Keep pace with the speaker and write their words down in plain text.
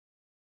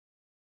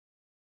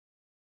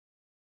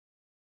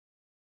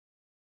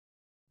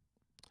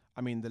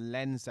I mean, the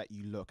lens that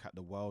you look at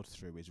the world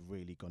through is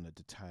really going to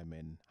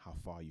determine how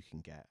far you can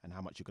get and how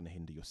much you're going to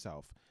hinder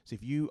yourself. So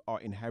if you are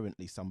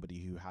inherently somebody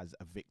who has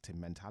a victim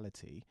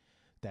mentality,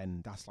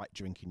 then that's like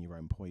drinking your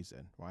own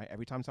poison, right?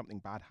 Every time something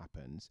bad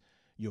happens,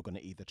 you're going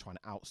to either try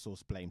and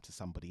outsource blame to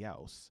somebody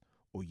else,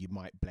 or you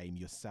might blame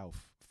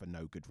yourself for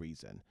no good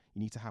reason.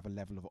 You need to have a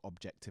level of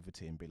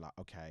objectivity and be like,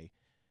 okay,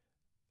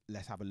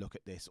 let's have a look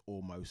at this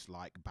almost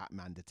like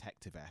Batman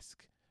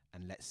detective-esque,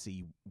 and let's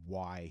see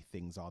why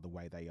things are the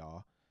way they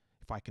are.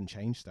 If I can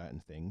change certain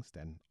things,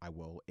 then I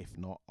will. If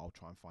not, I'll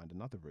try and find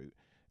another route.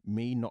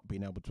 Me not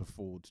being able to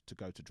afford to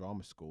go to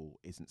drama school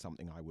isn't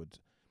something I would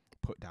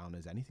put down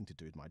as anything to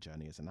do with my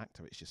journey as an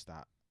actor. It's just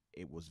that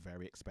it was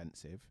very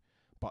expensive,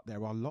 but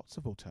there are lots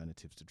of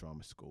alternatives to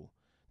drama school.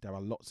 There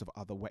are lots of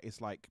other ways. It's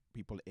like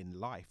people in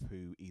life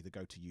who either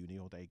go to uni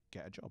or they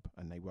get a job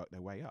and they work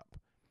their way up.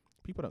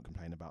 People don't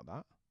complain about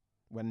that.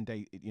 When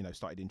they,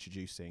 started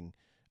introducing,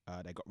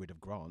 they got rid of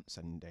grants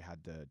and they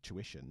had the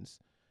tuitions,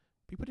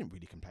 people didn't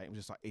really complain. It was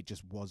just like, it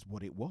just was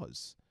what it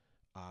was.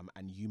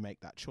 And you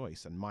make that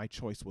choice. And my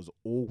choice was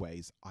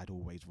always, I'd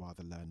always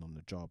rather learn on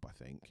the job, I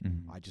think.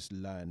 I just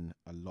learn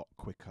a lot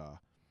quicker.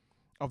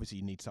 Obviously,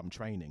 you need some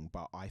training,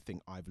 but I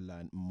think I've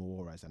learned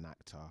more as an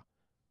actor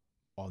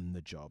on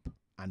the job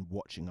and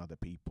watching other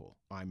people.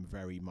 I'm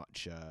very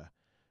much,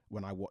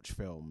 when I watch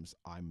films,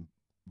 I'm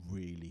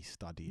really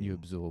studying. You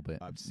absorb it.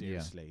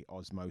 Seriously.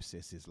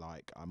 Osmosis is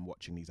like, I'm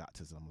watching these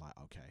actors and I'm like,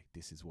 okay,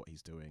 this is what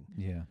he's doing.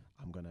 Yeah.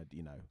 I'm going to,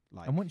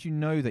 like... And once you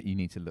know that you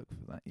need to look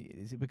for that,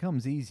 it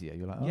becomes easier.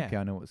 You're like, okay,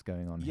 I know what's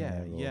going on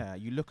here. Yeah.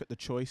 You look at the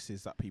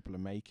choices that people are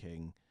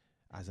making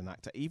as an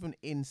actor, even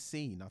in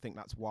scene. I think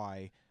that's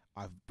why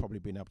I've probably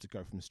been able to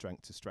go from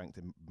strength to strength,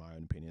 in my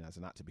own opinion, as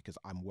an actor, because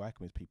I'm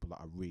working with people that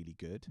are really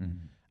good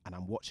and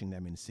I'm watching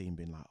them in scene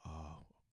being like, oh,